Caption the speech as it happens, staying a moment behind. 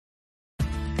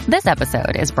This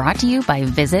episode is brought to you by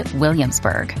Visit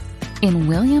Williamsburg. In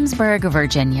Williamsburg,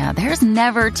 Virginia, there's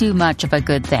never too much of a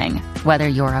good thing. Whether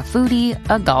you're a foodie,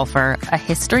 a golfer, a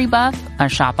history buff, a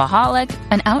shopaholic,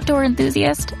 an outdoor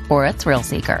enthusiast, or a thrill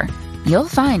seeker, you'll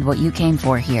find what you came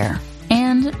for here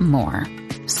and more.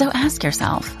 So ask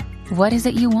yourself, what is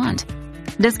it you want?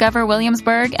 Discover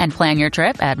Williamsburg and plan your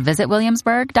trip at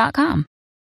visitwilliamsburg.com.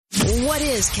 What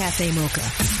is Cafe Mocha?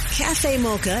 Cafe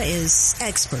Mocha is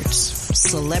experts,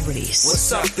 celebrities.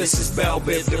 What's up? This is Belle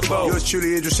Biv DeVoe. Yours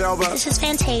truly, Idris Elba. This is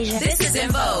Fantasia. This is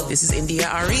En Vogue. This is India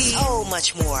Ari. So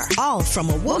much more. All from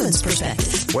a woman's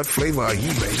perspective. What flavor are you,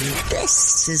 baby?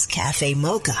 This is Cafe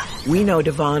Mocha. We know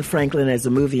Devon Franklin as a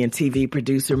movie and TV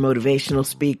producer, motivational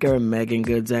speaker, Megan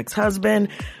Good's ex-husband.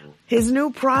 His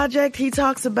new project, he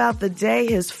talks about the day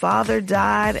his father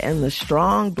died and the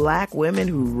strong black women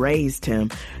who raised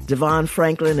him. Devon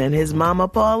Franklin and his mama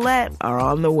Paulette are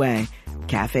on the way.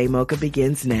 Cafe Mocha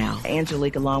begins now.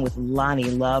 Angelique along with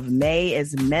Lonnie Love. May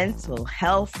is Mental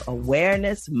Health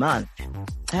Awareness Month.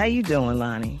 How you doing,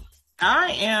 Lonnie?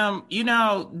 I am,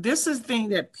 this is the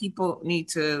thing that people need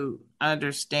to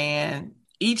understand.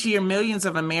 Each year, millions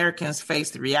of Americans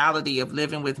face the reality of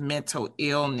living with mental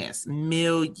illness.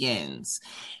 Millions.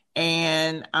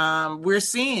 And we're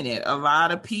seeing it. A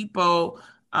lot of people,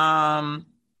 are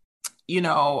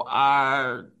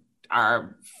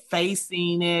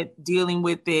facing it, dealing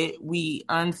with it. We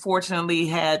unfortunately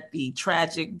had the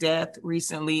tragic death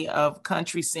recently of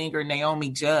country singer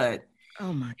Naomi Judd.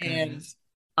 Oh, my goodness.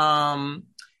 And,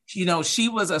 she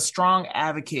was a strong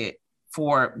advocate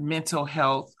for mental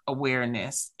health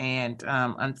awareness. And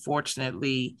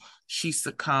unfortunately, she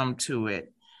succumbed to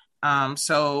it.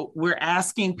 So we're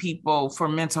asking people for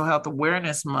Mental Health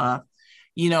Awareness Month,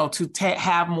 to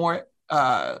have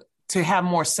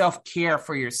more self-care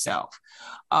for yourself.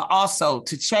 Also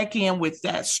to check in with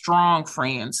that strong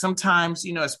friend. Sometimes,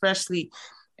 especially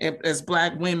as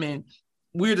Black women,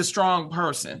 we're the strong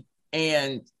person.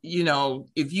 And,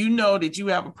 if you know that you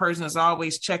have a person that's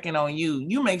always checking on you,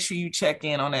 you make sure you check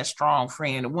in on that strong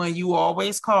friend, the one you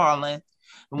always calling,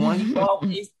 the one you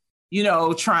always,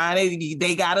 trying to,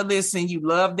 they got to listen. You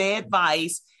love their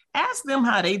advice. Ask them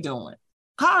how they doing.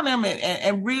 Call them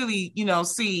and really,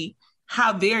 see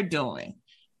how they're doing.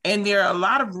 And there are a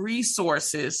lot of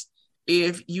resources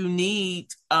if you need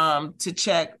to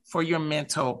check for your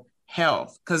mental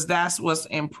health, because that's what's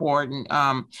important.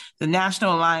 The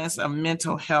National Alliance of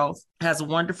Mental Health has a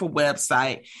wonderful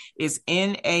website. It's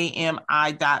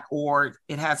NAMI.org.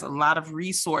 It has a lot of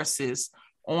resources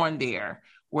on there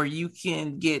where you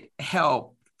can get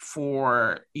help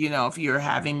for, if you're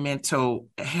having mental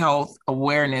health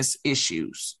awareness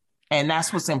issues. And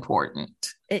that's what's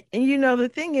important. And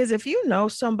the thing is, if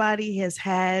somebody has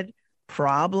had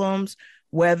problems,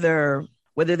 whether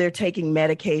they're taking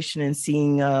medication and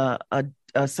seeing a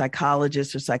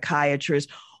psychologist or psychiatrist,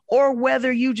 or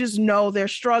whether you just know they're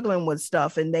struggling with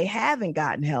stuff and they haven't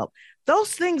gotten help,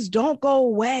 those things don't go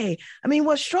away. I mean,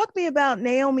 what struck me about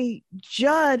Naomi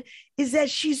Judd is that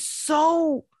she's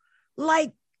so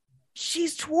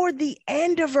she's toward the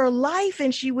end of her life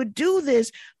and she would do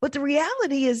this. But the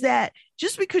reality is that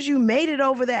just because you made it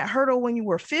over that hurdle when you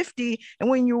were 50 and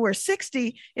when you were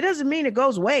 60, it doesn't mean it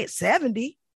goes away at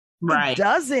 70. Right. It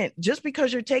doesn't. Just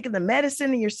because you're taking the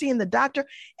medicine and you're seeing the doctor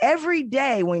every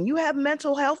day, when you have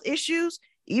mental health issues,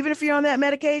 even if you're on that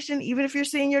medication, even if you're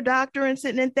seeing your doctor and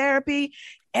sitting in therapy,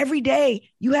 every day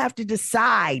you have to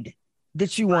decide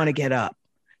that you want to get up.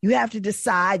 You have to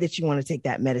decide that you want to take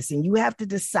that medicine. You have to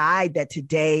decide that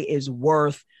today is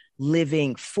worth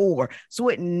living for. So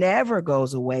it never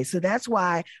goes away. So that's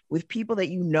why with people that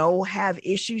have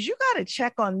issues, you got to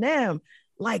check on them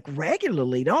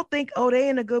regularly. Don't think, they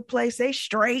in a good place, they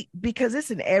straight, because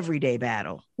it's an everyday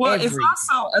battle. Well, it's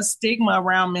also a stigma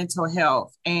around mental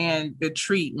health and the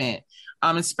treatment,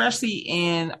 especially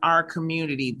in our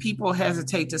community. People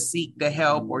hesitate to seek the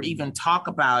help or even talk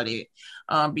about it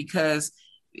because,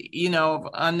 of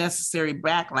unnecessary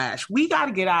backlash. We got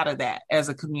to get out of that as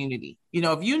a community.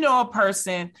 If a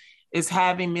person is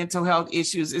having mental health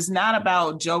issues, it's not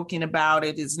about joking about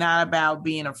it. It's not about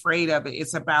being afraid of it.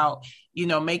 It's about,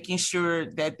 making sure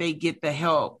that they get the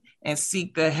help and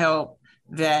seek the help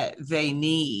that they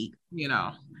need,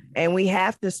 And we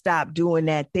have to stop doing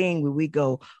that thing where we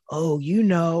go,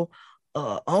 Uncle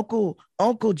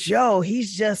Joe,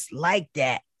 he's just like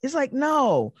that. It's like,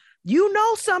 no,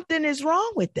 something is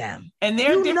wrong with them. And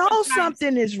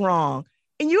something is wrong.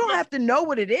 And you don't have to know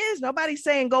what it is. Nobody's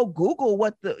saying go Google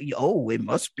it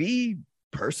must be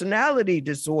personality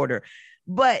disorder.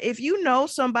 But if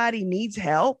somebody needs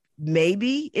help,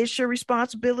 maybe it's your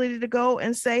responsibility to go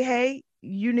and say, hey,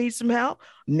 you need some help.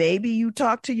 Maybe you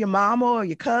talk to your mama or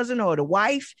your cousin or the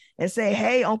wife and say,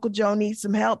 hey, Uncle Joe needs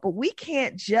some help. But we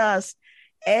can't just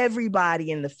everybody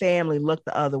in the family look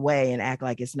the other way and act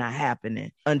like it's not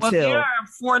happening until. Well, there are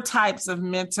 4 types of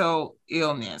mental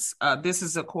illness. This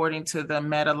is according to the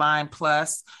Medline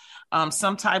Plus.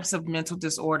 Some types of mental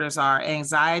disorders are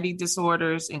anxiety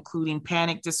disorders, including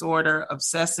panic disorder,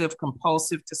 obsessive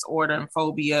compulsive disorder, and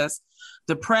phobias,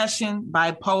 depression,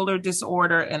 bipolar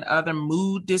disorder, and other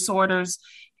mood disorders,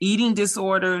 eating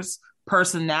disorders,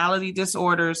 personality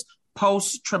disorders,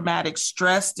 post-traumatic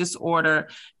stress disorder,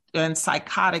 and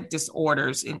psychotic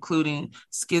disorders, including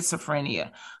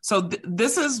schizophrenia. So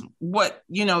this is what,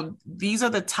 these are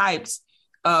the types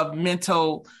of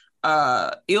mental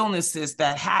illnesses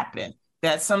that happen,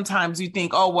 that sometimes you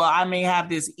think, oh, well, I may have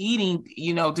this eating,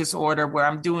 disorder where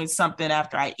I'm doing something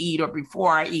after I eat or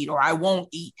before I eat, or I won't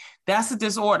eat. That's a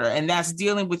disorder, and that's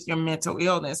dealing with your mental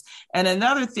illness. And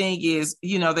another thing is,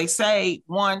 they say,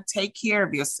 1, take care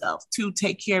of yourself. 2,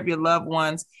 take care of your loved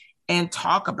ones and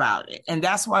talk about it. And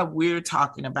that's why we're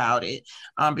talking about it,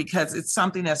 because it's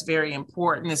something that's very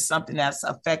important. It's something that's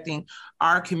affecting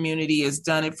our community, has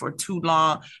done it for too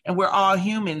long. And we're all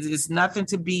humans. It's nothing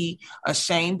to be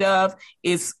ashamed of.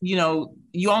 It's,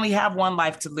 you only have one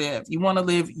life to live. You want to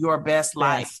live your best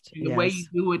life. The way you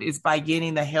do it is by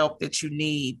getting the help that you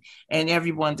need. And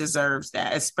everyone deserves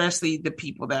that, especially the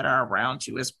people that are around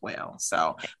you as well.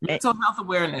 So Mental Health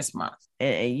Awareness Month.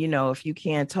 If you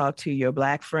can't talk to your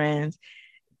Black friends,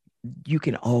 you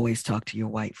can always talk to your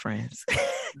white friends.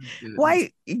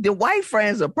 The white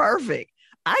friends are perfect.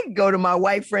 I can go to my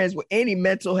white friends with any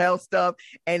mental health stuff,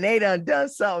 and they done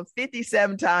something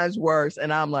 57 times worse.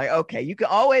 And I'm like, okay, you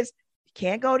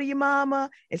can't go to your mama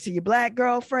and see your Black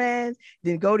girlfriend,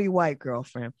 then go to your white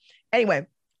girlfriend. Anyway,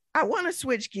 I want to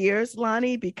switch gears,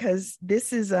 Lonnie, because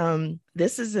this is an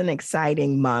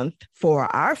exciting month for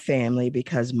our family,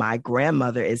 because my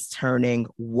grandmother is turning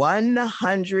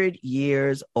 100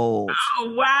 years old.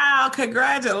 Oh, wow.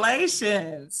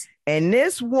 Congratulations. And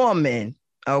this woman,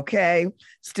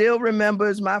 still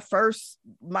remembers my first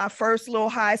little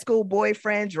high school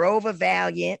boyfriend drove a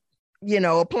Valiant,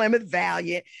 a Plymouth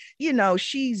Valiant.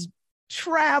 She's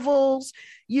travels.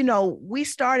 We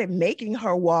started making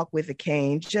her walk with a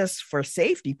cane just for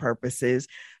safety purposes.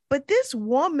 But this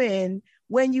woman,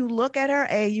 when you look at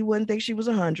her, you wouldn't think she was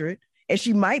 100. And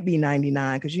she might be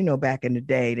 99, because, back in the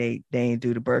day, they didn't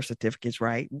do the birth certificates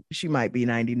right. She might be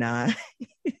 99.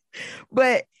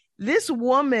 But this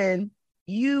woman,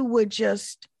 you would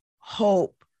just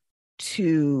hope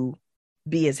to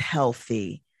be as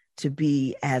healthy, to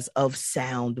be as of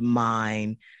sound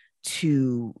mind,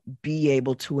 to be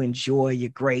able to enjoy your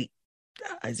great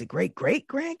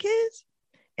grandkids.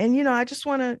 And, I just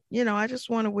want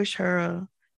to wish her a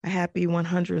happy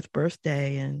 100th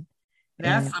birthday. And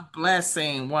that's a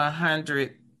blessing.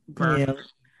 100th birthday.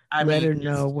 Yeah, let her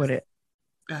know what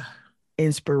an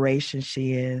inspiration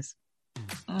she is.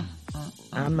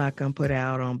 I'm not going to put her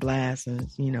out on blast and,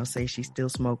 say she still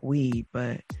smoke weed,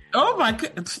 but. Oh my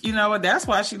goodness. You know what? That's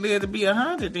why she lived to be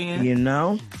 100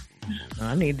 then.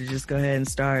 I need to just go ahead and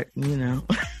start,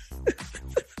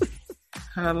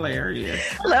 Hilarious.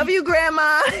 Love you,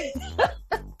 Grandma.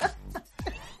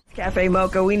 Cafe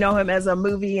Mocha, we know him as a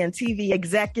movie and TV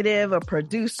executive, a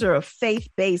producer of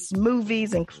faith-based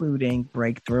movies, including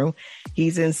Breakthrough.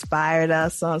 He's inspired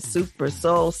us on Super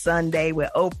Soul Sunday with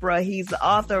Oprah. He's the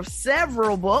author of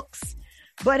several books.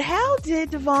 But how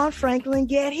did DeVon Franklin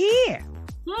get here?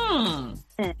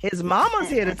 His mama's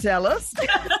here to tell us.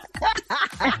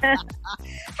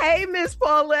 Hey, Miss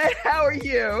Paulette, how are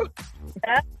you?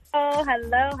 Oh,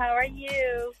 hello. How are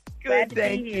you? Good,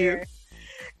 thank you.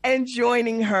 And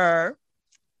joining her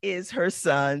is her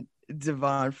son,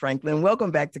 DeVon Franklin.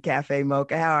 Welcome back to Cafe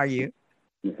Mocha. How are you?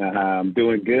 I'm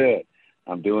doing good.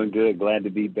 Glad to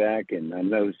be back. And I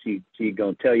know she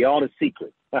going to tell you all the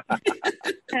secrets.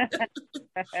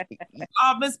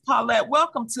 Miss Paulette,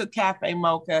 welcome to Cafe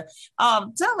Mocha.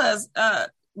 Tell us,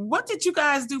 what did you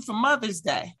guys do for Mother's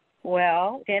Day?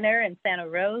 Well, dinner in Santa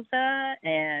Rosa,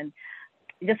 and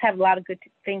just have a lot of good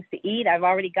things to eat. I've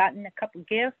already gotten a couple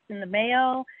gifts in the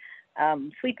mail,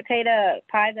 sweet potato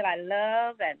pie that I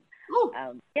love, and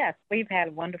yes, we've had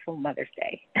a wonderful Mother's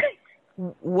Day.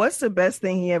 What's the best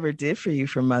thing he ever did for you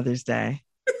for Mother's Day?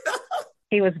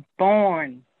 He was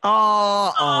born.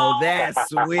 Oh, that's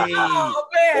sweet. Oh,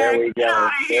 man. There we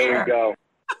go.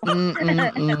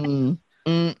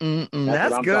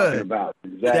 That's good.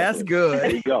 Exactly. That's good.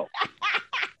 There you go.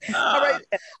 All right.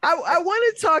 I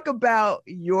want to talk about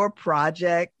your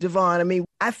project, DeVon. I mean,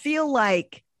 I feel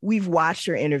like we've watched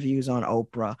your interviews on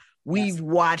Oprah, We've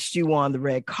watched you on the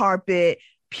red carpet.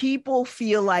 People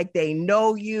feel like they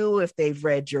know you if they've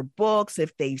read your books,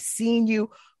 if they've seen you.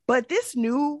 But this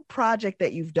new project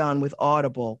that you've done with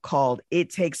Audible called It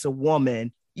Takes a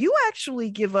Woman, you actually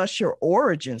give us your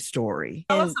origin story.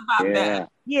 Tell us about that.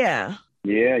 Yeah.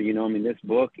 Yeah, this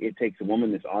book, It Takes a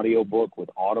Woman, this audio book with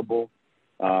Audible,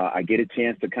 I get a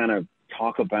chance to kind of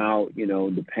talk about,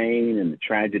 the pain and the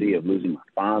tragedy of losing my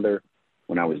father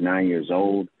when I was 9 years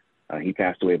old. He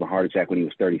passed away of a heart attack when he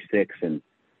was 36. And,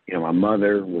 my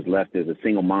mother was left as a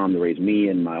single mom to raise me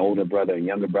and my older brother and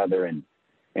younger brother. And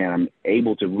I'm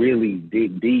able to really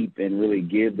dig deep and really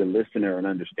give the listener an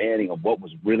understanding of what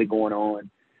was really going on,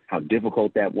 how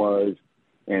difficult that was.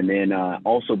 And then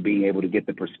also being able to get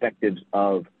the perspectives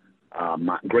of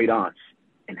my great aunts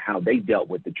and how they dealt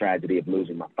with the tragedy of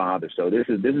losing my father. So this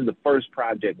is the first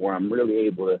project where I'm really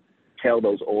able to tell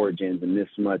those origins in this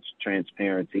much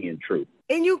transparency and truth.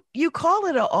 And you call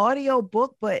it an audio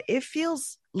book, but it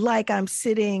feels like I'm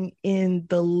sitting in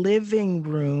the living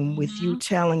room with you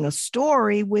telling a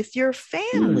story with your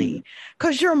family,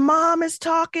 because your mom is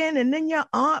talking and then your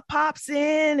aunt pops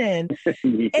in and,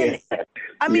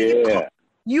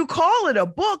 you call it a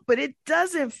book, but it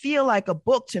doesn't feel like a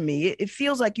book to me. It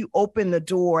feels like you open the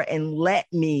door and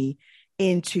let me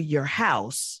into your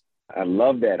house. I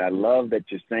love that. I love that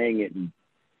you're saying it and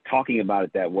talking about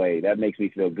it that way. That makes me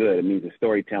feel good. It means the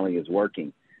storytelling is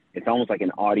working. It's almost like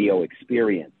an audio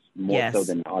experience more so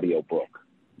than an audio book.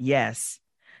 Yes.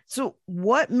 So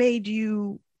what made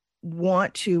you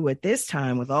want to, at this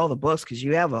time with all the books, because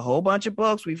you have a whole bunch of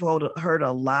books, we've heard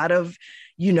a lot of,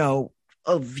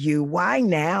 of you. Why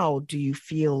now do you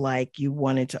feel like you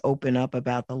wanted to open up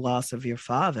about the loss of your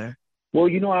father? Well,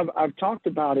 I've talked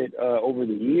about it over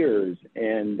the years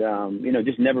and,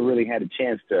 just never really had a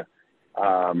chance to,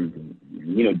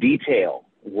 detail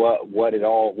what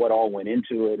all went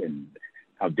into it and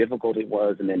how difficult it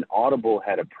was. And then Audible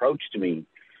had approached me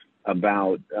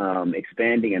about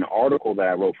expanding an article that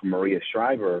I wrote for Maria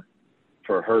Shriver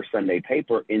for her Sunday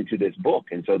paper into this book.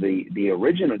 And so the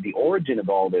origin of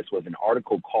all this was an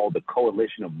article called The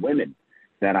Coalition of Women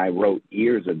that I wrote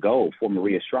years ago for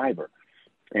Maria Shriver.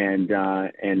 And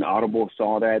Audible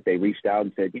saw that. They reached out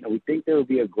and said, we think there would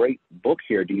be a great book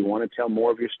here. Do you want to tell more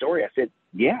of your story? I said,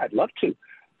 yeah, I'd love to.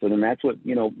 So then that's what,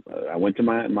 I went to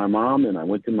my mom and I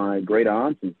went to my great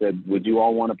aunts and said, would you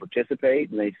all want to participate?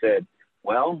 And they said,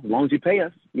 well, as long as you pay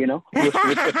us, So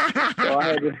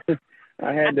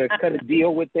I had to cut a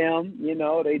deal with them.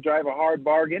 They drive a hard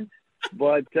bargain.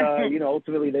 But,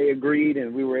 ultimately they agreed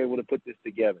and we were able to put this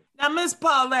together. Now, Miss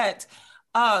Paulette,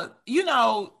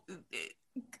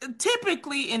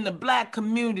 typically in the Black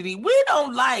community, we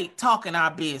don't like talking our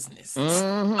business.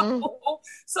 Mm-hmm.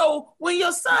 So when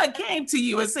your son came to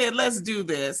you and said, let's do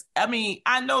this,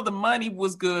 I know the money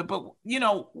was good, but,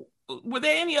 were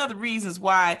there any other reasons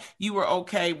why you were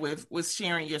okay with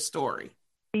sharing your story? To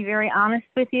be very honest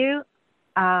with you,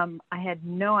 I had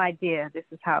no idea this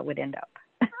is how it would end up.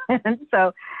 And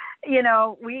so,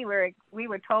 we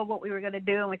were told what we were going to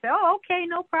do and we said, oh, okay,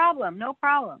 no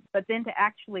problem. But then to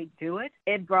actually do it,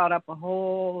 it brought up a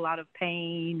whole lot of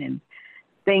pain and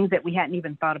things that we hadn't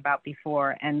even thought about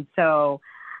before. And so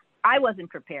I wasn't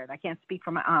prepared. I can't speak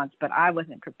for my aunts, but I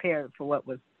wasn't prepared for what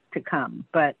was to come.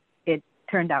 But it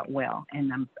turned out well,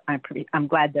 and I'm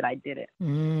glad that I did it.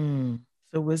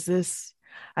 So was this?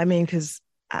 Because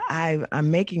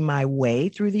I'm making my way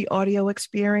through the audio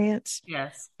experience.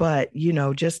 Yes. But,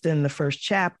 just in the first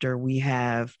chapter, we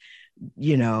have,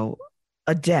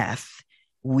 a death.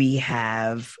 We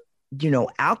have,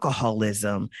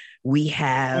 alcoholism. We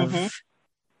have,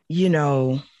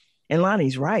 and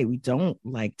Lonnie's right. We don't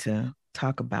like to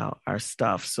talk about our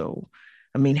stuff. So,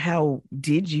 how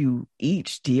did you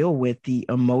each deal with the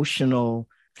emotional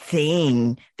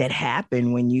thing that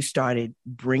happened when you started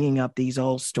bringing up these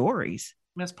old stories?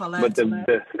 Miss Paulette.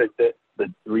 But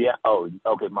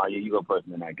okay, Maya, you go first,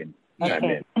 and then I can.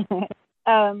 Okay.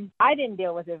 I didn't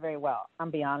deal with it very well. I'll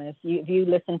be honest. If you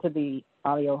listen to the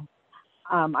audio,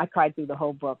 I cried through the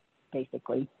whole book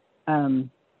basically.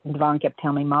 Devon kept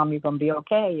telling me, "Mom, you're gonna be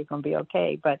okay. You're gonna be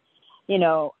okay." But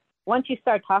once you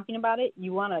start talking about it,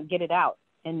 you want to get it out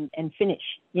and finish.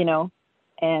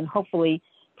 And hopefully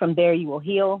from there you will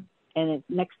heal, and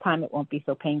next time it won't be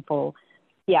so painful.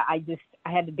 Yeah, I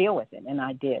had to deal with it, and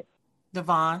I did.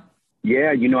 Devon?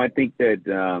 Yeah, I think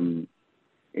that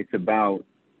it's about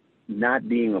not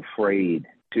being afraid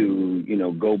to,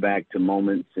 go back to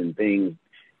moments and things.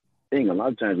 A lot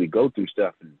of times we go through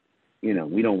stuff and,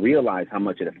 we don't realize how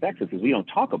much it affects us because we don't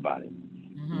talk about it.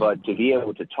 Mm-hmm. But to be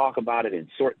able to talk about it and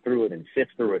sort through it and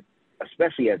sift through it,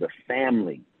 especially as a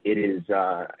family, It has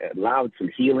allowed some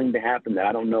healing to happen that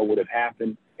I don't know would have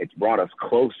happened. It's brought us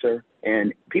closer.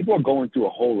 And people are going through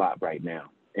a whole lot right now.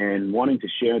 And wanting to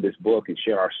share this book and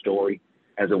share our story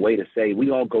as a way to say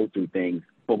we all go through things,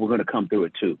 but we're going to come through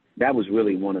it too. That was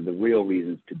really one of the real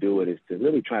reasons to do it, is to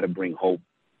really try to bring hope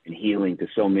and healing to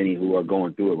so many who are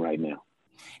going through it right now.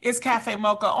 It's Cafe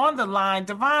Mocha on the line.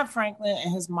 Devon Franklin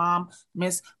and his mom,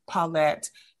 Miss Paulette,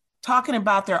 talking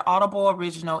about their Audible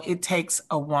original, It Takes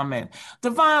a Woman.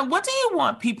 Devon, what do you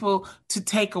want people to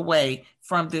take away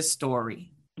from this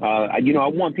story? I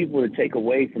want people to take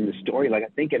away from the story. Like, I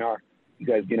think you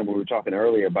guys, we were talking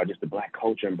earlier about just the Black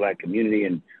culture and Black community,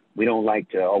 and we don't like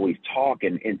to always talk.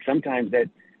 And sometimes that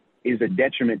is a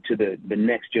detriment to the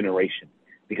next generation,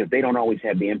 because they don't always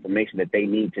have the information that they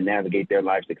need to navigate their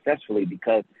lives successfully,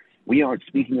 because we aren't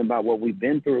speaking about what we've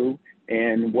been through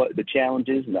and what the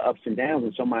challenges and the ups and downs.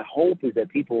 And so my hope is that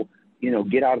people,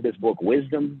 get out of this book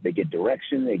wisdom, they get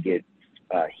direction, they get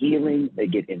healing, they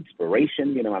get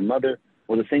inspiration. My mother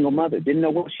was a single mother, didn't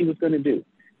know what she was going to do.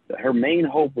 Her main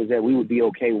hope was that we would be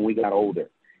okay when we got older.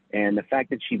 And the fact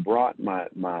that she brought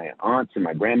my aunts and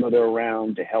my grandmother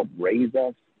around to help raise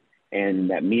us, and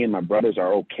that me and my brothers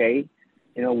are okay,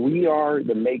 we are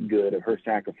the make good of her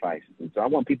sacrifices. And so I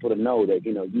want people to know that,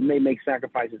 you may make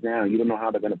sacrifices now and you don't know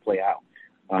how they're going to play out,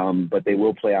 but they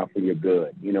will play out for your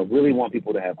good. Really want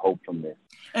people to have hope from this.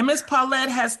 And Miss Paulette,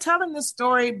 has telling the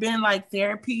story been like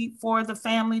therapy for the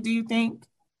family, do you think?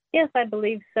 Yes, I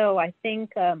believe so. I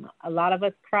think a lot of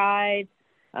us cried.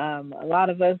 A lot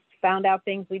of us found out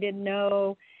things we didn't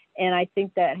know. And I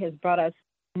think that has brought us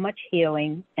much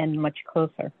healing and much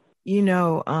closer.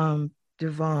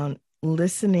 Devon,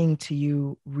 listening to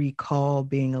you recall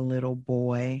being a little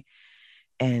boy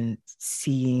and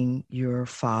seeing your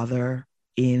father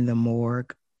in the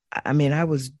morgue. I mean, I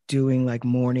was doing like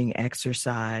morning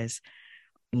exercise,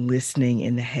 listening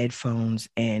in the headphones,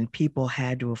 and people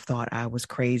had to have thought I was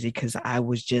crazy because I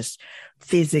was just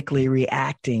physically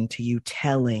reacting to you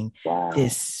telling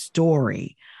this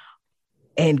story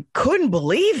and couldn't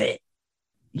believe it.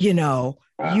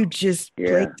 You just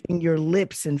placing your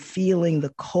lips and feeling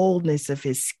the coldness of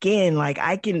his skin. Like,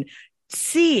 I can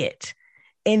see it,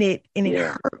 and it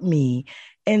hurt me.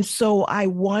 And so I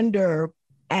wonder,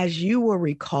 as you were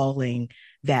recalling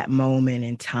that moment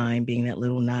in time, being that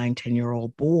little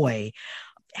 9-10-year-old boy,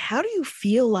 how do you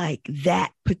feel like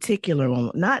that particular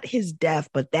moment, not his death,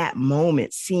 but that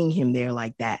moment, seeing him there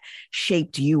like that,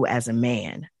 shaped you as a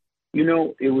man? It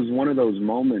was one of those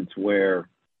moments where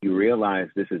you realize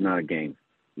this is not a game.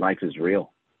 Life is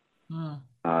real.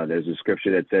 There's a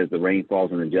scripture that says the rain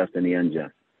falls on the just and the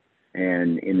unjust.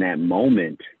 And in that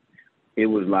moment, it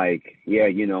was like,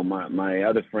 my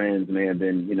other friends may have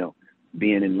been,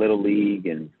 being in Little League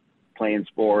and playing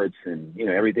sports and,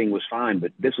 everything was fine.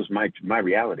 But this was my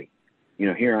reality.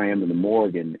 Here I am in the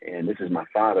morgue and this is my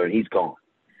father and he's gone.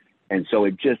 And so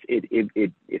it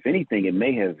if anything, it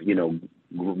may have,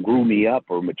 grew me up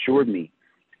or matured me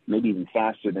maybe even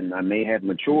faster than I may have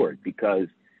matured, because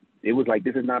it was like,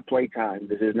 this is not playtime.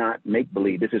 This is not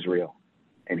make-believe. This is real.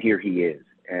 And here he is.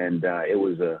 And it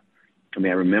was I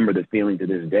remember the feeling to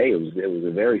this day. It was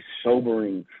a very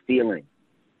sobering feeling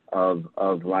of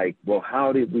like, well,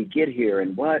 how did we get here?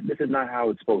 And this is not how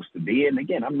it's supposed to be. And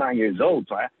again, I'm 9 years old,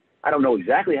 so I don't know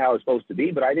exactly how it's supposed to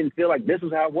be, but I didn't feel like this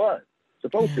was how it was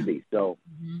supposed to be. So,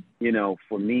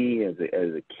 for me as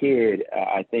a kid,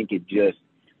 I think it just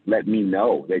let me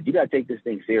know that you got to take this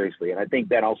thing seriously. And I think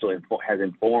that also has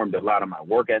informed a lot of my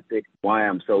work ethic, why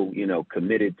I'm so,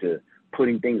 committed to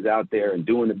putting things out there and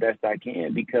doing the best I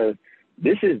can, because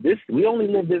we only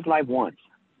live this life once.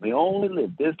 We only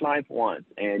live this life once,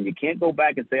 and you can't go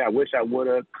back and say, I wish I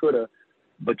woulda, coulda,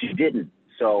 but you didn't.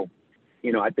 So,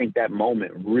 I think that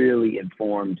moment really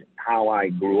informed how I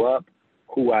grew up,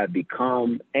 who I've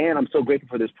become. And I'm so grateful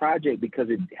for this project because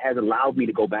it has allowed me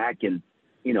to go back and,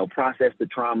 process the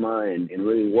trauma and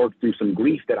really work through some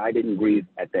grief that I didn't grieve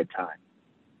at that time.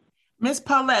 Miss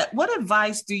Paulette, what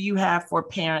advice do you have for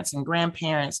parents and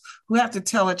grandparents who have to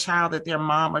tell a child that their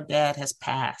mom or dad has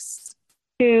passed?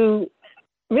 To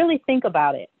really think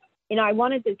about it. I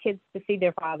wanted the kids to see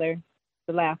their father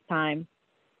the last time,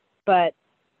 but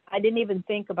I didn't even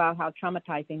think about how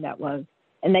traumatizing that was.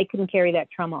 And they couldn't carry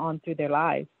that trauma on through their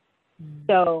lives.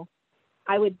 So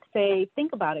I would say,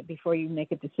 think about it before you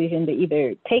make a decision to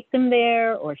either take them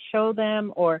there or show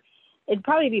them, or it'd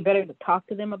probably be better to talk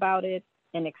to them about it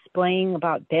and explain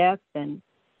about death and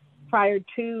prior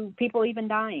to people even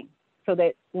dying, so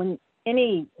that when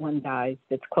anyone dies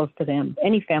that's close to them,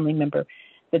 any family member,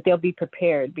 that they'll be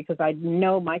prepared, because I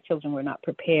know my children were not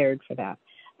prepared for that.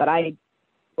 But I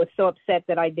was so upset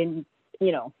that I didn't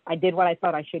I did what I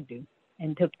thought I should do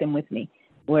and took them with me,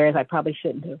 whereas I probably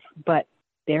shouldn't have. But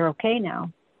they're okay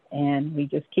now, and we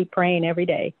just keep praying every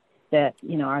day that,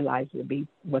 our lives will be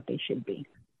what they should be.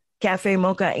 Cafe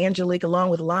Mocha, Angelique,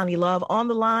 along with Lonnie Love. On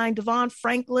the line, Devon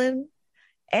Franklin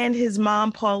and his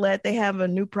mom, Paulette, they have a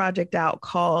new project out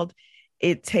called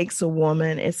It Takes a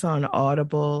Woman. It's on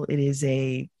Audible. It is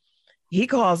he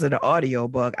calls it an audio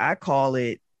book. I call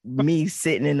it me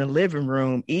sitting in the living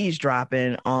room,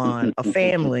 eavesdropping on a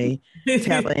family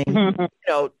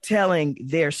telling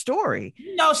their story.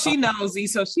 She knows,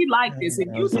 so she liked this.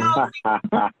 And you know,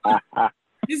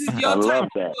 this is your type of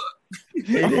book.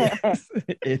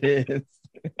 It is.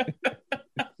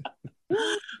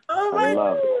 Oh my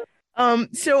God.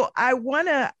 So I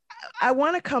wanna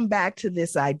come back to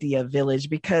this idea of village,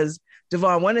 because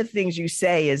Devon, one of the things you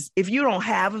say is, if you don't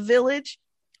have a village,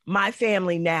 my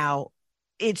family now,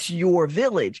 it's your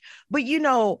village. But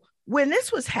when this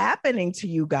was happening to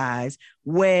you guys,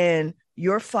 when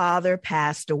your father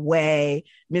passed away,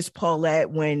 Miss Paulette,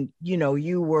 when,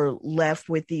 you were left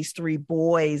with these 3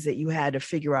 boys that you had to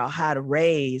figure out how to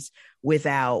raise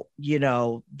without,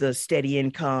 the steady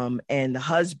income and the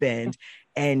husband,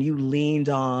 and you leaned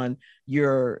on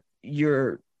your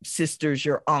sisters,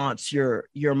 your aunts, your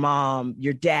mom,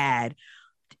 your dad.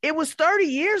 It was 30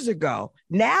 years ago.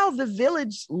 Now the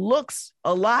village looks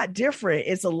a lot different.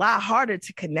 It's a lot harder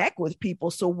to connect with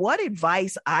people. So what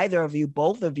advice, either of you,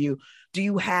 both of you, do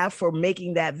you have for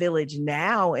making that village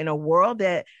now in a world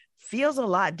that feels a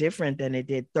lot different than it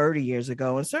did 30 years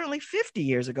ago, and certainly 50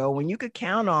 years ago, when you could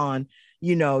count on,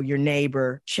 your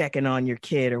neighbor checking on your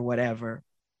kid or whatever?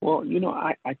 Well,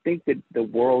 I think that the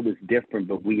world is different,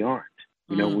 but we aren't.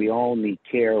 We all need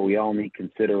care. We all need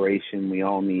consideration. We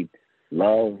all need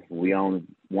love. We all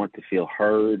want to feel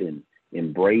heard and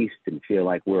embraced and feel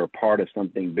like we're a part of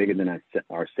something bigger than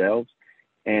ourselves.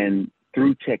 And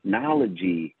through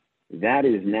technology, that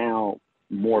is now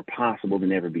more possible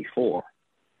than ever before.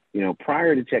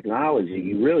 Prior to technology,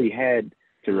 you really had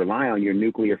to rely on your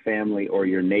nuclear family or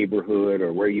your neighborhood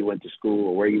or where you went to school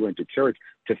or where you went to church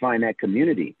to find that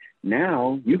community.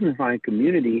 Now you can find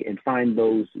community and find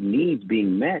those needs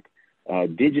being met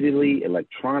digitally,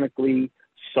 electronically,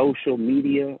 social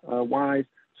media wise.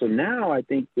 So now I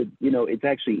think that, it's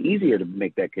actually easier to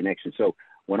make that connection. So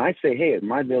when I say, hey,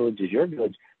 my village is your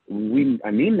village,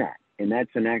 I mean that. And that's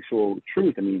an actual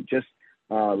truth. I mean, just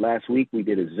last week we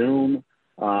did a Zoom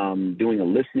doing a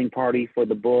listening party for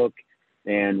the book.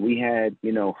 And we had,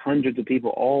 hundreds of people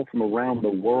all from around the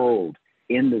world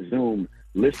in the Zoom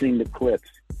listening to clips,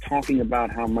 talking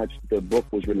about how much the book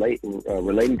was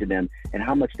relating to them and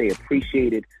how much they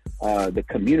appreciated the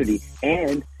community.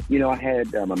 And, I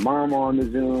had my mom on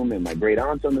the Zoom and my great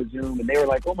aunts on the Zoom, and they were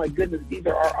like, oh my goodness, these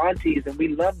are our aunties and we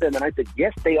love them. And I said,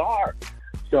 yes, they are.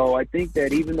 So I think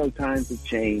that even though times have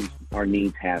changed, our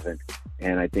needs haven't.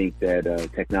 And I think that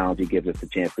technology gives us a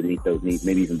chance to meet those needs,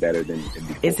 maybe even better than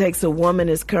before. It Takes a Woman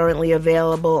is currently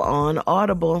available on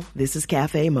Audible. This is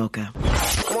Cafe Mocha.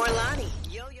 More Lonnie.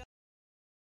 Yo-yo.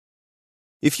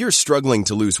 If you're struggling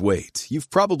to lose weight, you've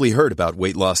probably heard about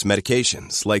weight loss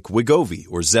medications like Wegovy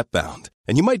or Zepbound,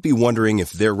 and you might be wondering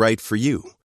if they're right for you.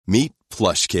 Meet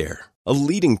PlushCare, a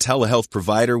leading telehealth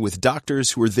provider with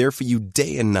doctors who are there for you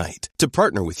day and night to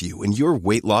partner with you in your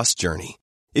weight loss journey.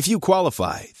 If you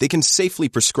qualify, they can safely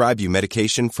prescribe you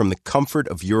medication from the comfort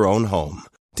of your own home.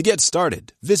 To get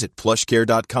started, visit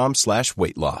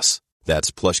plushcare.com/weight-loss.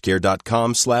 That's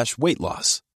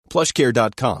plushcare.com/weight-loss.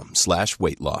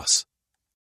 plushcare.com/weight-loss.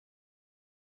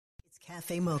 It's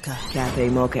Cafe Mocha. Cafe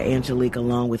Mocha, Angelique,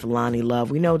 along with Lonnie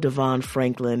Love. We know Devon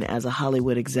Franklin as a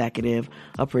Hollywood executive,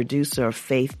 a producer of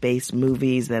faith-based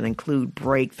movies that include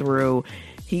Breakthrough.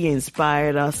 He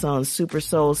inspired us on Super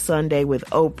Soul Sunday with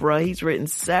Oprah. He's written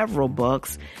several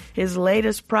books. His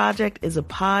latest project is a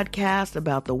podcast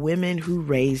about the women who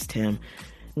raised him.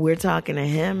 We're talking to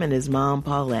him and his mom,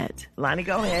 Paulette. Lonnie,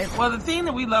 go ahead. Well, the thing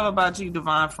that we love about you,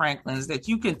 Devon Franklin, is that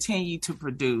you continue to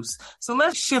produce. So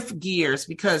let's shift gears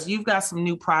because you've got some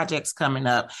new projects coming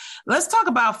up. Let's talk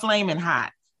about Flamin'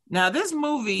 Hot. Now, this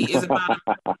movie is about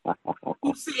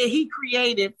who said he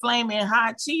created Flamin'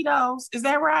 Hot Cheetos. Is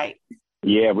that right?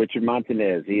 Yeah, Richard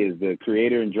Montanez. He is the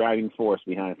creator and driving force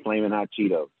behind Flamin' Hot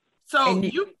Cheetos. So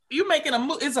you making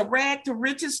it's a rag to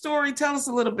riches story. Tell us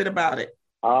a little bit about it.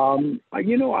 I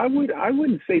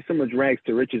wouldn't say so much rags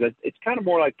to riches. It's kind of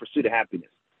more like Pursuit of Happiness.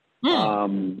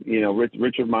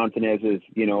 Richard Montanez is,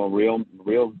 a real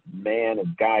man, a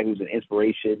guy who's an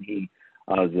inspiration. He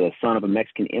was the son of a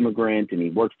Mexican immigrant, and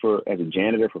he worked as a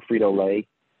janitor for Frito-Lay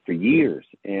for years,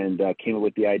 and came up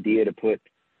with the idea to put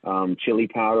chili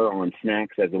powder on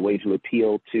snacks as a way to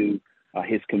appeal to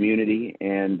his community,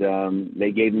 and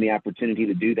they gave him the opportunity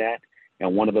to do that.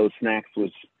 And one of those snacks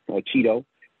was Cheeto.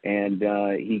 And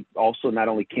he also not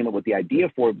only came up with the idea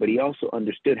for it, but he also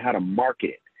understood how to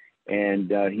market it.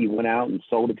 And he went out and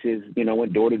sold it to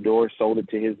went door to door, sold it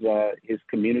to his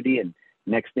community. And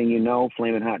next thing you know,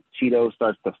 Flamin' Hot Cheetos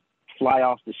starts to fly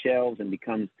off the shelves and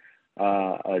becomes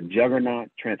a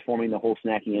juggernaut, transforming the whole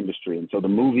snacking industry. And so the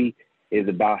movie is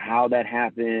about how that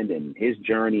happened and his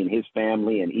journey and his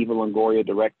family. And Eva Longoria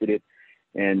directed it.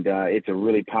 And it's a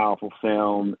really powerful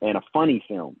film and a funny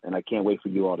film. And I can't wait for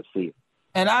you all to see it.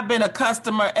 And I've been a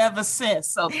customer ever since.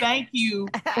 So thank you.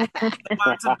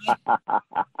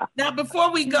 Now,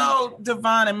 before we go,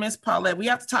 Devon and Miss Paulette, we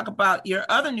have to talk about your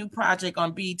other new project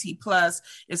on BET Plus.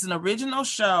 It's an original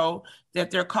show that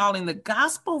they're calling the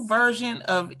gospel version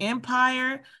of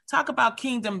Empire. Talk about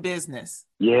Kingdom Business.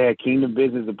 Yeah, Kingdom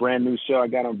Business, a brand new show I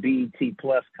got on BET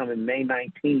Plus coming May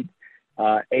 19th.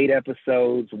 8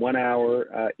 episodes, 1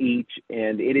 hour each.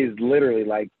 And it is literally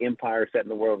like Empire set in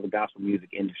the world of the gospel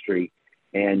music industry.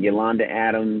 And Yolanda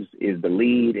Adams is the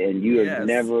lead, and you have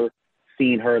never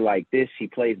seen her like this. She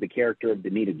plays the character of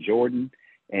Danita Jordan,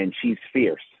 and she's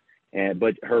fierce.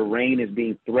 But her reign is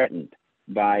being threatened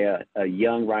by a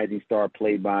young rising star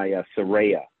played by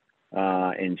Soraya.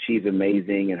 And she's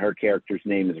amazing, and her character's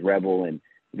name is Rebel. And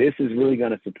this is really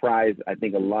going to surprise, I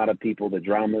think, a lot of people. The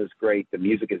drama is great. The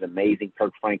music is amazing.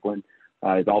 Kirk Franklin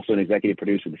is also an executive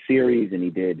producer of the series, and he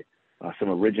did some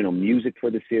original music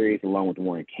for the series along with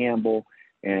Warren Campbell.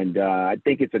 And I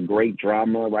think it's a great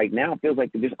drama. Right now, it feels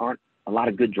like there just aren't a lot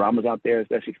of good dramas out there,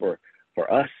 especially for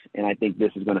us. And I think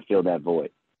this is going to fill that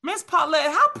void. Miss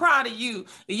Paulette, how proud of you,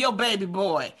 your baby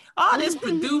boy? All this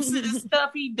producing and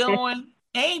stuff he doing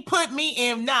ain't put me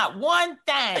in not one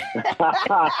thing.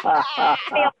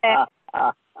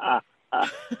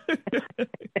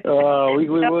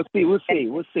 We'll see.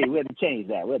 We have to change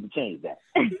that.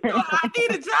 I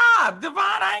need a job, Devon.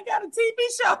 I ain't got a TV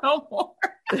show no more.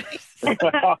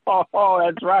 Oh,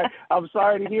 that's right. I'm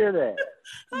sorry to hear that.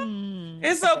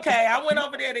 It's okay. I went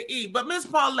over there to eat. But Miss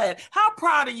Paulette, how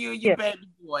proud of you, your baby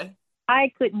boy?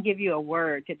 I couldn't give you a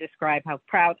word to describe how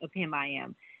proud of him I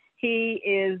am. He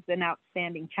is an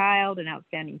outstanding child, an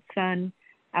outstanding son,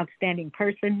 outstanding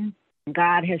person.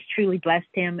 God has truly blessed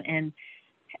him and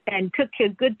took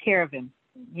good care of him,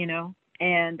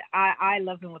 and I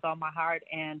love him with all my heart,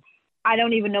 and I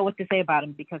don't even know what to say about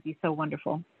him because he's so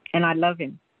wonderful, and I love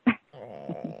him.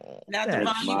 Now,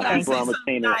 Devon, you got to say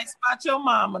something nice about your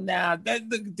mama now.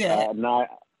 No,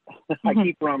 I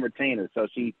keep her on retainer, so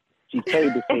she's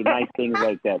paid to say nice things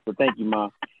like that. So thank you,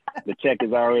 Mom. The check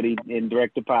is already in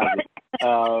direct deposit.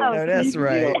 No, that's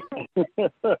right.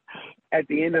 At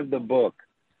the end of the book,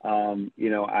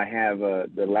 I have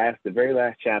the very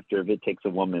last chapter of It Takes a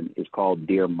Woman is called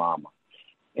Dear Mama.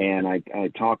 And I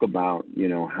talk about,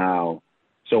 how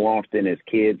so often as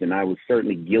kids, and I was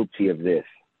certainly guilty of this,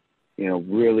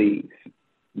 really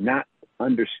not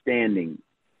understanding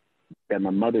that my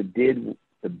mother did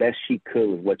the best she could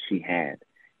with what she had.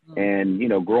 And,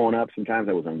 growing up, sometimes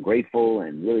I was ungrateful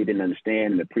and really didn't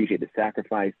understand and appreciate the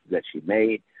sacrifice that she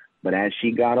made. But as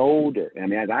she got older,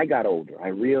 as I got older, I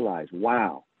realized,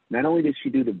 wow, not only did she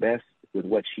do the best with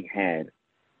what she had,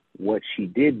 what she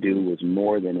did do was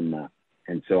more than enough.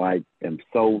 And so I am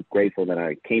so grateful that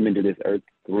I came into this earth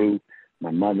through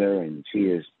my mother, and she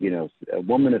is, a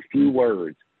woman of few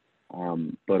words,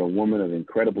 but a woman of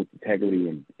incredible integrity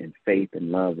and faith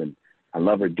and love. And I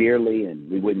love her dearly,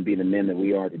 and we wouldn't be the men that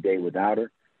we are today without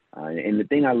her. And the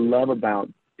thing I love about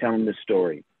telling this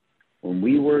story, when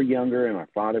we were younger and our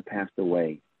father passed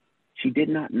away, she did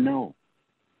not know.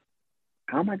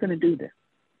 How am I going to do this?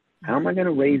 How am I going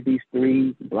to raise these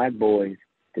 3 black boys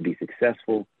to be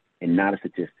successful and not a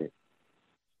statistic?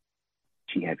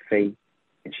 She had faith,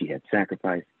 and she had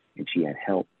sacrifice, and she had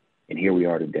help, and here we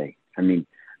are today.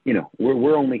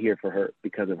 We're only here for her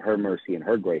because of her mercy and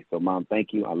her grace. So, Mom,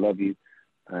 thank you. I love you,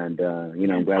 and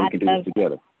I'm glad we can do this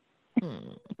together.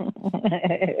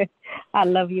 I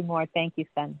love you more. Thank you,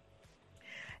 son.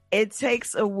 It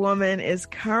Takes a Woman is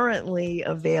currently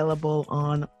available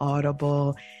on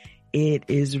Audible. It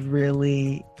is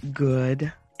really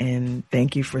good, and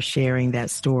thank you for sharing that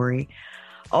story.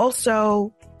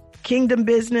 Also, Kingdom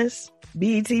Business,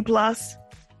 BET Plus,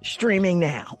 streaming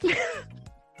now.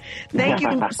 Thank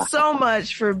you so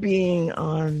much for being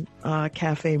on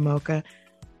Cafe Mocha.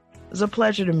 It was a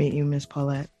pleasure to meet you, Miss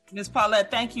Paulette. Miss Paulette,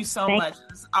 thank you so much.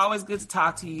 It's always good to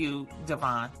talk to you,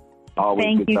 Devon. Always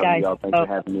thank good you, talking guys. to y'all. Thanks for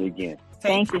having me again.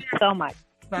 Thank you so much.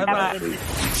 Bye-bye.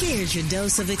 Here's your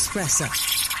dose of espresso.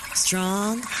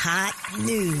 Strong, hot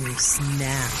news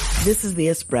now. This is the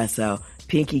Espresso.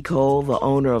 Pinky Cole, the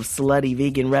owner of Slutty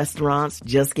Vegan Restaurants,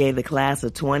 just gave the class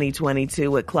of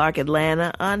 2022 at Clark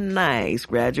Atlanta a nice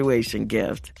graduation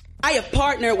gift. I have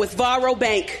partnered with Varo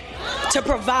Bank to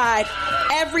provide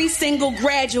every single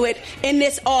graduate in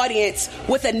this audience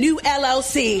with a new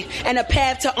LLC and a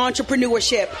path to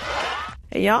entrepreneurship.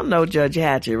 Hey, y'all know Judge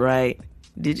Hatchett, right?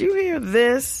 Did you hear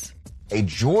this? A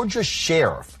Georgia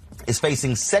sheriff is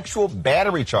facing sexual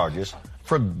battery charges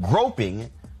for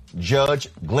groping Judge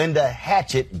Glenda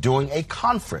Hatchett during a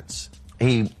conference.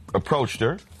 He approached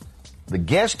her. The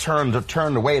guest turned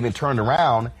away, then turned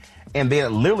around, and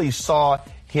then literally saw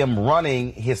him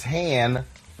running his hand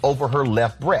over her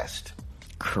left breast.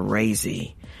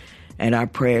 Crazy. And our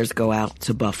prayers go out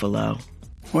to Buffalo.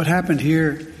 What happened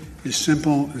here is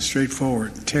simple and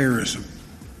straightforward. Terrorism.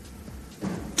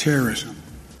 Terrorism.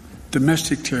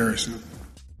 Domestic terrorism.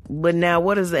 But now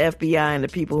what is the FBI and the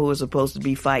people who are supposed to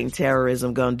be fighting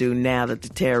terrorism going to do now that the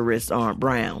terrorists aren't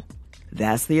brown?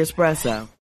 That's the Espresso.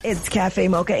 It's Cafe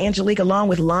Mocha. Angelique along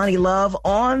with Lonnie Love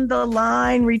on the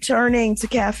line, returning to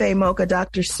Cafe Mocha,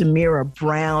 Dr. Samira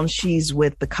Brown. She's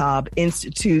with the Cobb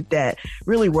Institute that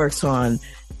really works on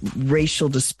racial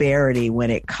disparity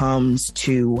when it comes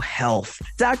to health.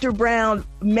 Dr. Brown,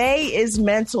 May is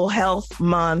Mental Health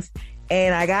Month.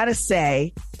 And I got to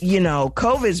say, you know,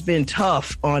 COVID's been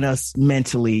tough on us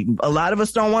mentally. A lot of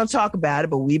us don't want to talk about it,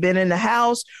 but we've been in the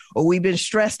house or we've been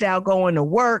stressed out going to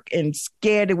work and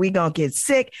scared that we're going to get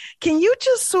sick. Can you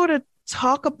just sort of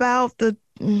talk about the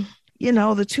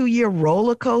 2-year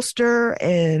roller coaster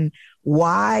and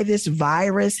why this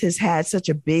virus has had such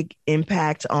a big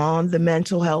impact on the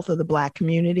mental health of the Black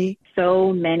community?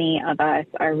 So many of us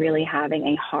are really having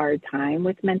a hard time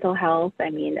with mental health.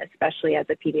 I mean, especially as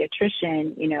a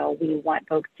pediatrician, you know, we want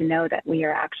folks to know that we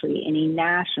are actually in a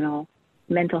national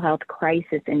mental health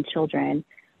crisis in children.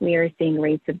 We are seeing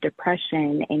rates of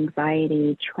depression,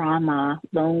 anxiety, trauma,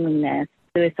 loneliness,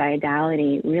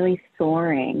 suicidality really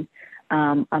soaring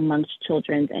amongst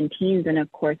children and teens. And of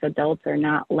course, adults are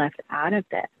not left out of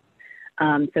this.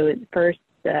 So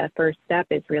the first step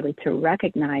is really to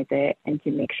recognize it and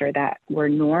to make sure that we're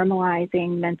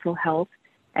normalizing mental health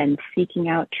and seeking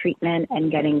out treatment and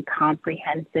getting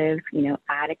comprehensive,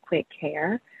 adequate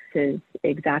care. This is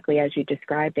exactly as you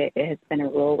described it. It has been a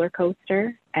roller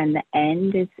coaster and the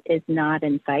end is not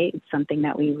in sight. It's something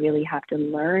that we really have to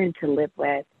learn to live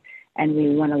with. And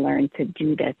we want to learn to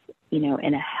do this,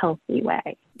 in a healthy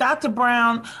way. Dr.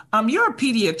 Brown, you're a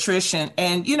pediatrician,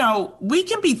 and, we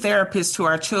can be therapists to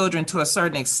our children to a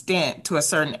certain extent, to a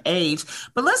certain age.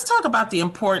 But let's talk about the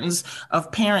importance of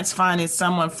parents finding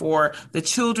someone for the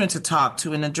children to talk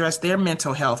to and address their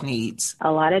mental health needs.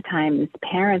 A lot of times,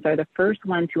 parents are the first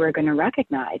ones who are going to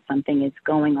recognize something is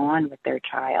going on with their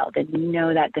child. And you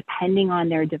know that depending on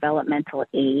their developmental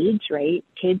age, right,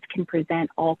 kids can present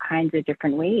all kinds of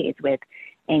different ways with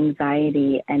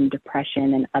anxiety and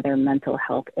depression and other mental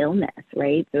health illness,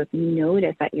 right? So if you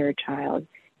notice that your child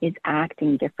is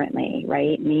acting differently,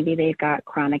 right? Maybe they've got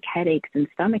chronic headaches and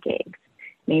stomach aches.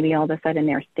 Maybe all of a sudden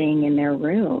they're staying in their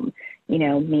room.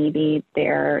 Maybe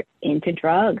they're into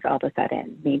drugs all of a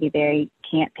sudden. Maybe they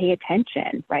can't pay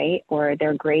attention, right? Or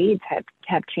their grades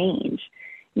have changed.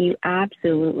 You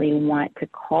absolutely want to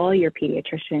call your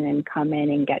pediatrician and come in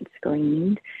and get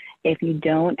screened. If you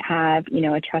don't have,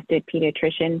 a trusted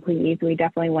pediatrician, please, we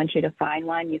definitely want you to find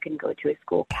one. You can go to a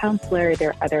school counselor. There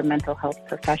are other mental health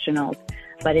professionals,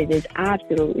 but it is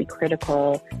absolutely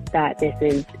critical that this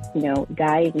is,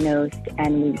 diagnosed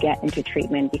and we get into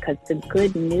treatment, because the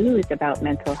good news about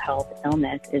mental health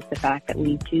illness is the fact that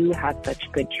we do have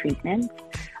such good treatment.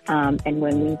 And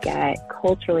when we get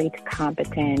culturally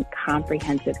competent,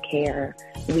 comprehensive care,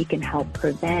 we can help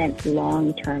prevent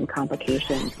long-term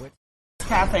complications.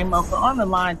 Cafe Mocha on the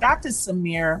line, Dr.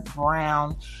 Samira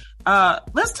Brown.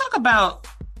 Let's talk about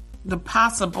the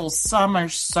possible summer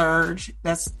surge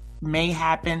that may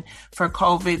happen for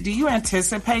COVID. Do you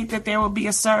anticipate that there will be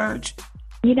a surge?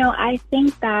 I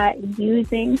think that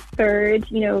using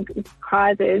surge,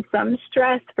 causes some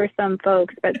stress for some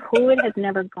folks, but COVID has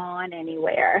never gone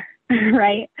anywhere,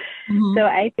 right? Mm-hmm. So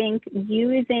I think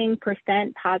using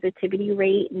percent positivity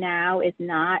rate now is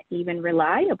not even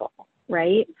reliable.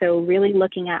 Right? So really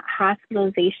looking at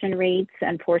hospitalization rates,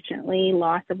 unfortunately,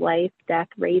 loss of life, death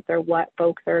rates are what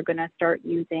folks are going to start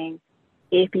using.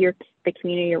 If the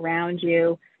community around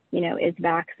you, is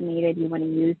vaccinated, you want to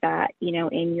use that,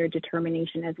 in your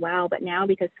determination as well. But now,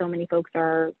 because so many folks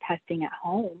are testing at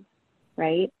home,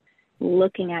 right?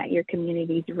 Looking at your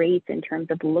community's rates in terms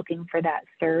of looking for that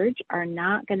surge are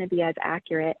not going to be as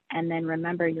accurate. And then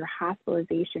remember, your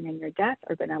hospitalization and your deaths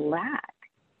are going to lag.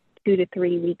 2 to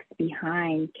 3 weeks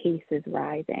behind cases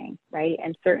rising, right?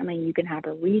 And certainly you can have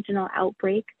a regional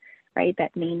outbreak, right,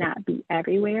 that may not be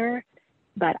everywhere.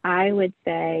 But I would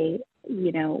say,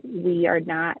 we are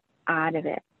not out of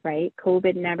it, right?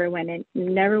 COVID never went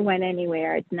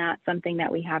anywhere. It's not something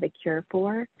that we have a cure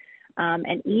for.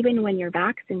 And even when you're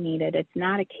vaccinated, it's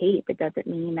not a cape. It doesn't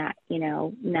mean that,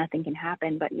 nothing can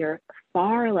happen, but you're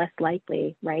far less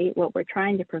likely, right? What we're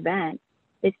trying to prevent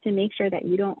is to make sure that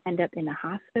you don't end up in the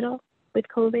hospital with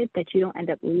COVID, that you don't end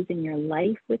up losing your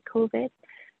life with COVID,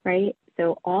 right?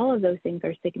 So all of those things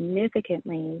are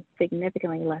significantly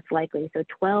less likely. So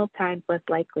 12 times less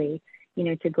likely,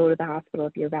 to go to the hospital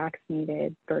if you're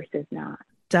vaccinated versus not.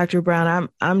 Dr. Brown,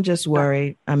 I'm just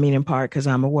worried. I mean, in part because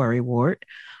I'm a worrywart.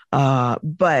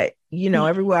 But,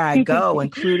 everywhere I go,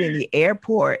 including the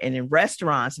airport and in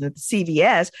restaurants and at the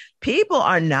CVS, people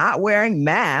are not wearing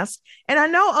masks. And I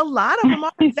know a lot of them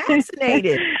are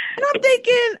vaccinated. And I'm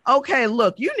thinking, okay,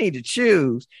 look, you need to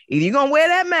choose. Either you're going to wear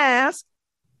that mask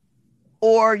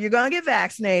or you're going to get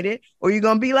vaccinated, or you're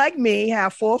going to be like me,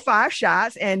 have 4 or 5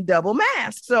 shots and double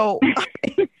mask. So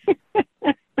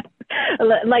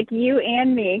like you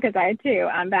and me, because I too,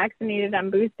 I'm vaccinated,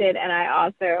 I'm boosted, and I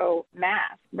also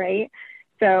mask, right?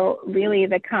 So really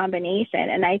the combination.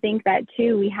 And I think that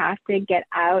too, we have to get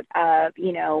out of,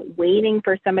 waiting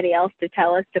for somebody else to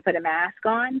tell us to put a mask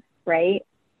on, right?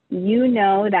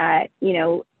 That,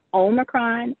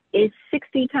 Omicron is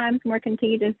 60 times more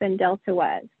contagious than Delta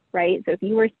was, right? So if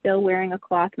you were still wearing a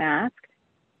cloth mask,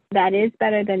 that is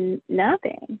better than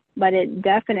nothing, but it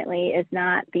definitely is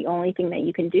not the only thing that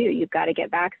you can do. You've got to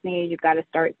get vaccinated. You've got to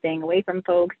start staying away from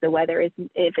folks. The weather is,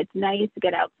 if it's nice,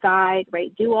 get outside,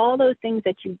 right? Do all those things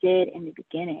that you did in the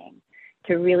beginning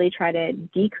to really try to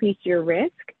decrease your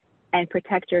risk and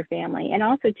protect your family. And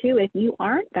also too, if you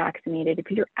aren't vaccinated,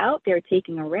 if you're out there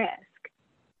taking a risk,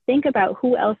 think about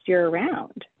who else you're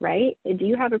around, right? Do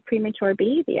you have a premature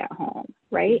baby at home,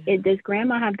 right? Does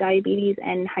grandma have diabetes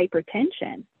and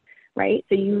hypertension? Right?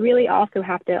 So you really also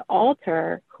have to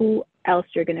alter who else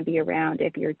you're going to be around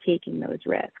if you're taking those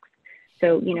risks.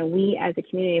 So, we as a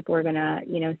community, if we're going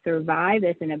to, survive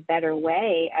this in a better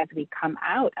way as we come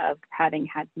out of having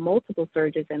had multiple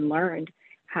surges and learned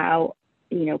how,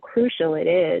 crucial it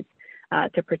is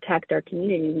to protect our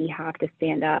community, we have to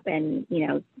stand up and,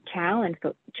 challenge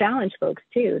folks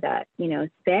too that,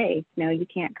 say, no, you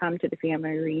can't come to the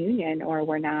family reunion or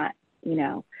we're not,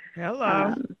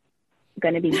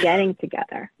 going to be getting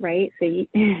together, right? So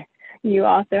you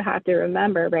also have to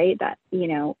remember, right, that,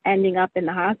 ending up in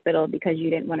the hospital because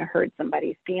you didn't want to hurt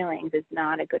somebody's feelings is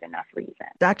not a good enough reason.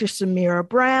 Dr. Samira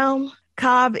Brown,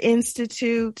 Cobb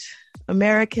Institute,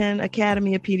 American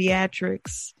Academy of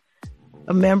Pediatrics,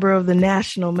 a member of the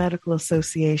National Medical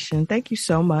Association. Thank you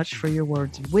so much for your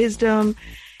words of wisdom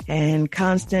and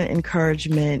constant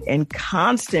encouragement and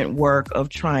constant work of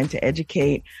trying to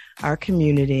educate our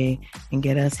community and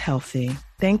get us healthy.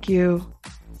 Thank you.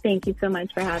 Thank you so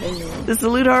much for having me. The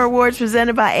Salute Her Awards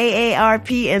presented by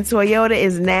AARP and Toyota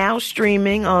is now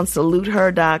streaming on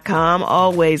SaluteHer.com.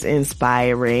 Always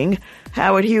inspiring.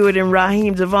 Howard Hewitt and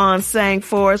Raheem Devon sang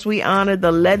for us. We honored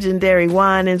the legendary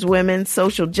Winans women,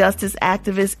 social justice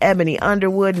activists Ebony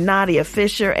Underwood, Nadia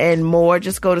Fisher, and more.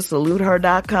 Just go to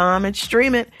SaluteHer.com and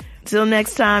stream it. Till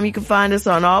next time, you can find us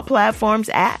on all platforms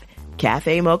at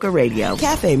Cafe Mocha Radio.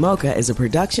 Cafe Mocha is a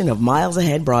production of Miles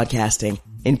Ahead Broadcasting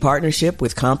in partnership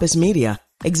with Compass Media.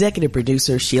 Executive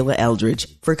producer Sheila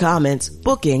Eldridge. For comments,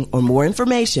 booking, or more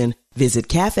information, visit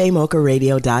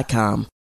CafeMochaRadio.com.